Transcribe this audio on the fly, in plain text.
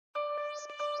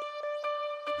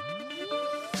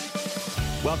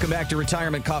Welcome back to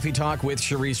Retirement Coffee Talk with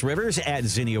Sharice Rivers at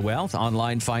Zinnia Wealth.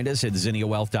 Online, find us at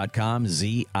zinniawealth.com,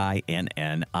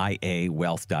 ZINNIA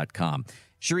wealth.com.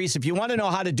 Sharice, if you want to know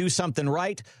how to do something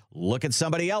right, look at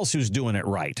somebody else who's doing it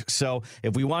right. So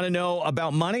if we want to know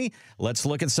about money, let's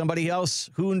look at somebody else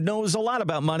who knows a lot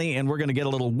about money, and we're going to get a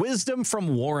little wisdom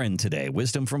from Warren today,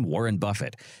 wisdom from Warren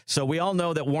Buffett. So we all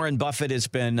know that Warren Buffett has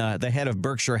been the head of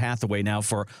Berkshire Hathaway now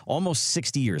for almost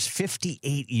 60 years,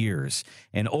 58 years.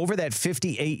 And over that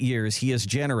 58 years, he has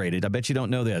generated, I bet you don't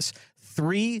know this,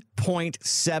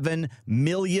 3.7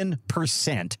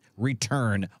 million%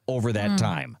 return over that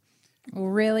time.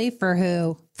 Really? For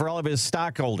who? For all of his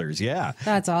stockholders, yeah.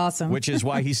 That's awesome. Which is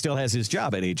why he still has his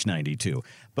job at age 92.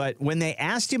 But when they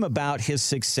asked him about his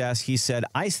success, he said,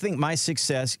 I think my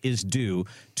success is due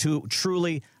to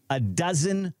truly a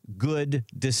dozen good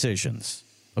decisions.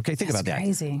 Okay, think about that.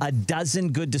 Crazy. A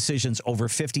dozen good decisions over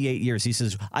 58 years. He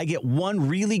says, I get one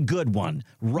really good one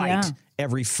right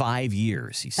every 5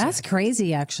 years, he said. That's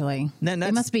crazy, actually.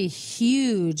 It must be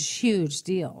huge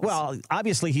deals. Well,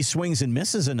 obviously, he swings and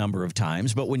misses a number of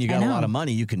times, but when you got a lot of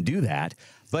money, you can do that.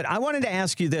 But I wanted to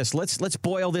ask you this. Let's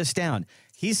boil this down.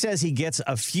 He says he gets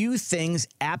a few things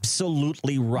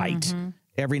absolutely right.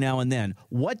 Every now and then.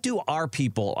 What do our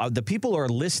people, the people who are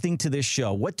listening to this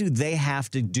show, what do they have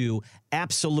to do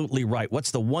absolutely right?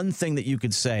 What's the one thing that you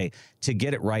could say to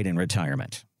get it right in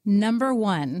retirement? Number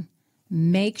one,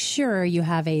 make sure you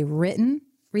have a written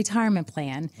retirement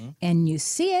plan and you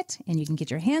see it and you can get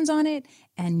your hands on it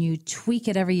and you tweak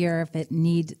it every year if it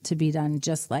need to be done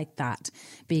just like that.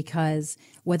 Because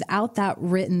without that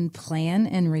written plan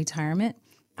in retirement,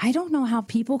 I don't know how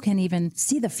people can even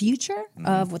see the future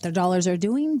of what their dollars are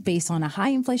doing based on a high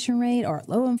inflation rate or a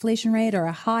low inflation rate or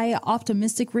a high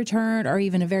optimistic return or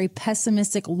even a very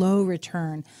pessimistic low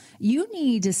return. You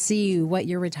need to see what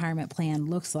your retirement plan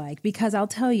looks like, because I'll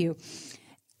tell you,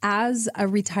 as a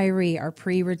retiree or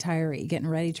pre-retiree getting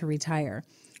ready to retire,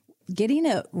 getting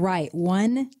it right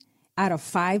 1 out of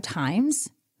 5 times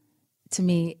to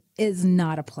me is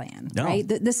not a plan, right?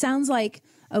 This sounds like,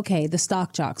 okay, the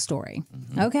stock jock story.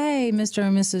 Okay, Mr.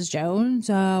 and Mrs. Jones,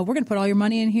 we're going to put all your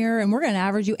money in here and we're going to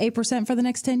average you 8% for the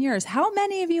next 10 years. How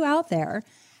many of you out there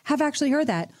have actually heard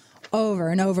that over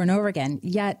and over and over again?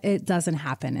 Yet it doesn't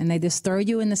happen. And they just throw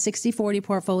you in the 60-40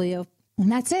 portfolio and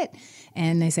that's it.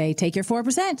 And they say, take your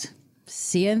 4%.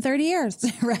 See you in 30 years,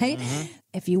 right?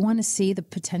 If you want to see the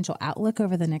potential outlook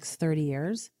over the next 30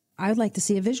 years, I would like to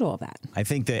see a visual of that. I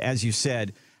think that, as you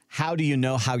said, how do you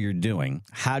know how you're doing?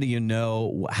 How do you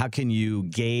know, how can you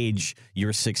gauge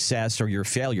your success or your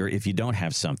failure if you don't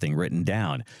have something written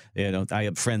down? You know, I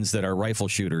have friends that are rifle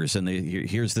shooters, and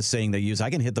here's the saying they use: I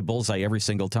can hit the bullseye every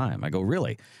single time. I go,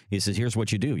 really? He says, here's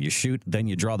what you do. You shoot, then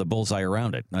you draw the bullseye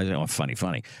around it. I go, funny.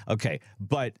 Okay,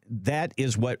 but that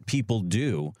is what people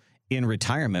do in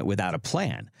retirement without a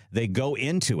plan. They go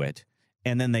into it,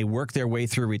 and then they work their way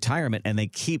through retirement, and they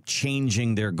keep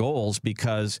changing their goals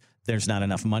because there's not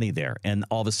enough money there. And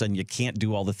all of a sudden you can't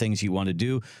do all the things you want to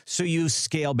do. So you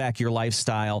scale back your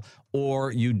lifestyle,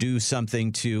 or you do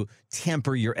something to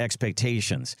temper your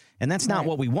expectations. And that's not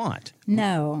what we want.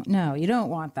 No, you don't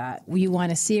want that. You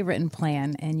want to see a written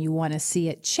plan and you want to see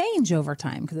it change over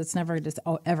time, because it's never just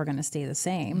ever going to stay the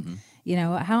same. You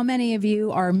know, how many of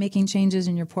you are making changes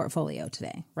in your portfolio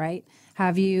today, right?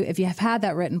 If you have had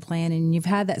that written plan and you've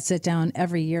had that sit down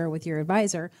every year with your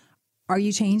advisor, are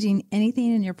you changing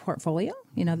anything in your portfolio?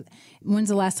 You know, when's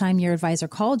the last time your advisor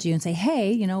called you and say,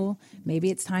 hey, you know, maybe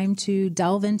it's time to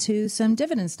delve into some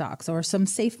dividend stocks or some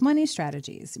safe money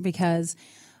strategies? Because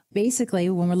basically,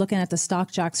 when we're looking at the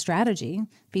stock jock strategy,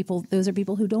 those are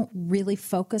people who don't really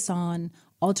focus on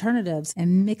alternatives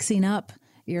and mixing up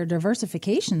your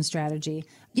diversification strategy.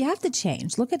 You have to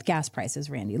change. Look at gas prices,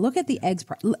 Randy. Look at the eggs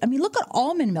price. I mean, look at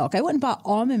almond milk. I went and bought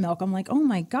almond milk. I'm like, oh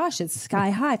my gosh, it's sky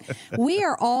high. We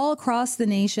are all across the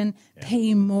nation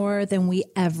paying more than we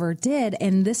ever did.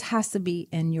 And this has to be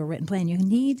in your written plan. You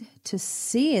need to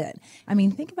see it. I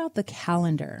mean, think about the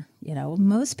calendar. You know,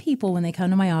 most people, when they come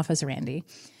to my office, Randy,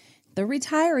 the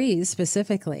retirees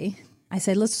specifically, I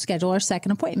say, let's schedule our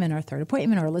second appointment or third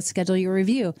appointment, or let's schedule your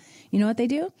review. You know what they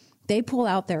do? They pull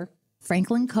out their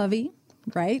Franklin Covey,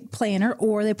 right, planner,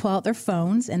 or they pull out their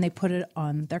phones and they put it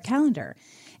on their calendar.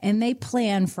 And they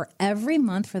plan for every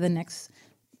month for the next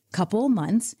couple of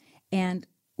months. And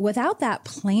without that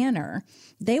planner,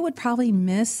 they would probably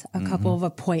miss a couple of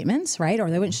appointments, right? Or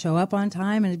they wouldn't show up on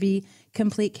time and it'd be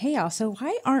complete chaos. So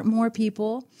why aren't more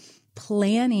people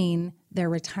planning their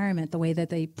retirement the way that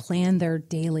they plan their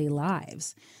daily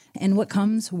lives? And what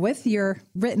comes with your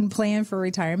written plan for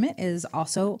retirement is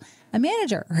also a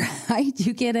manager, right?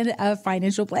 You get a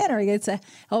financial planner. He gets to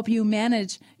help you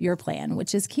manage your plan,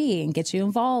 which is key, and get you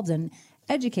involved and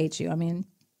educate you. I mean,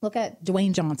 look at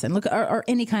Dwayne Johnson, or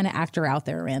any kind of actor out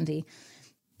there, Randy.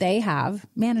 They have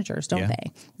managers, don't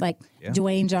they? Like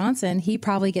Dwayne Johnson, he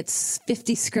probably gets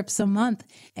 50 scripts a month,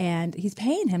 and he's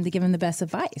paying him to give him the best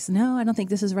advice. No, I don't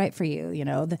think this is right for you. You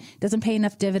know, doesn't pay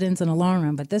enough dividends in the long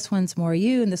run, but this one's more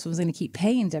you, and this one's going to keep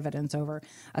paying dividends over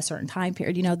a certain time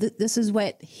period. You know, this is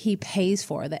what he pays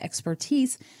for, the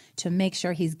expertise to make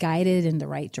sure he's guided in the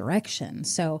right direction.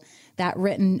 So that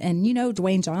written, and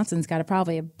Dwayne Johnson's got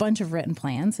probably a bunch of written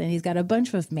plans, and he's got a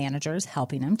bunch of managers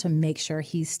helping him to make sure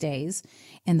he stays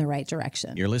in the right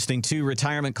direction. You're listening to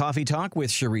Retirement Coffee Talk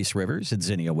with Sharice Rivers at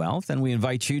Zinnia Wealth, and we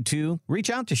invite you to reach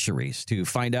out to Sharice to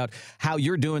find out how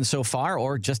you're doing so far,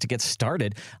 or just to get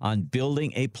started on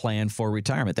building a plan for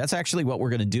retirement. That's actually what we're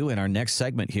going to do in our next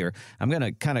segment here. I'm going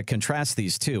to kind of contrast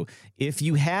these two. If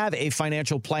you have a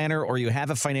financial planner, or you have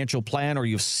a financial plan, or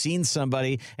you've seen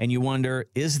somebody and you wonder,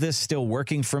 is this still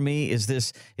working for me?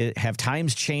 Have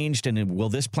times changed, and will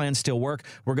this plan still work?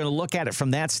 We're going to look at it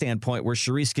from that standpoint, where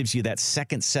Sharice gives you that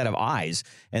second set of eyes.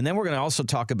 And then we're going to also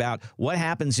talk about what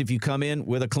happens if you come in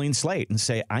with a clean slate and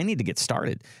say, I need to get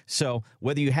started. So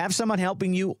whether you have someone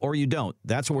helping you or you don't,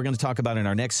 that's what we're going to talk about in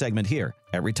our next segment here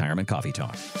at Retirement Coffee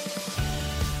Talk.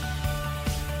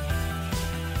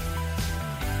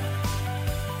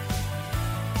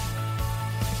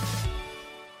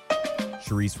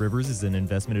 Sharice Rivers is an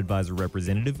investment advisor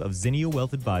representative of Zinnia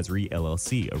Wealth Advisory,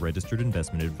 LLC, a registered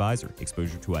investment advisor.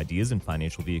 Exposure to ideas and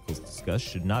financial vehicles discussed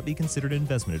should not be considered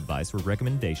investment advice or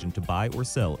recommendation to buy or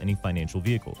sell any financial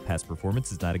vehicle. Past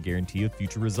performance is not a guarantee of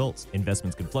future results.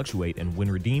 Investments can fluctuate, and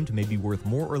when redeemed may be worth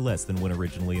more or less than when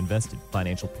originally invested.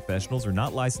 Financial professionals are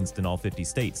not licensed in all 50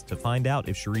 states. To find out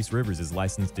if Sharice Rivers is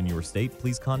licensed in your state,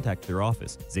 please contact their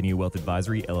office. Zinnia Wealth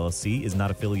Advisory, LLC is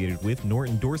not affiliated with nor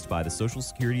endorsed by the Social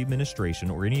Security Administration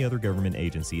or any other government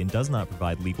agency, and does not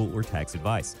provide legal or tax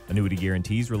advice. Annuity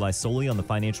guarantees rely solely on the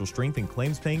financial strength and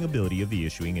claims-paying ability of the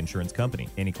issuing insurance company.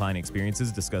 Any client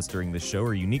experiences discussed during this show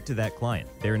are unique to that client.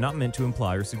 They are not meant to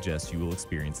imply or suggest you will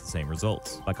experience the same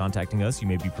results. By contacting us, you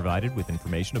may be provided with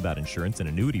information about insurance and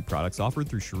annuity products offered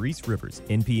through Sharice Rivers,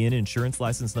 NPN Insurance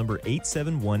License Number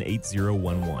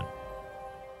 8718011.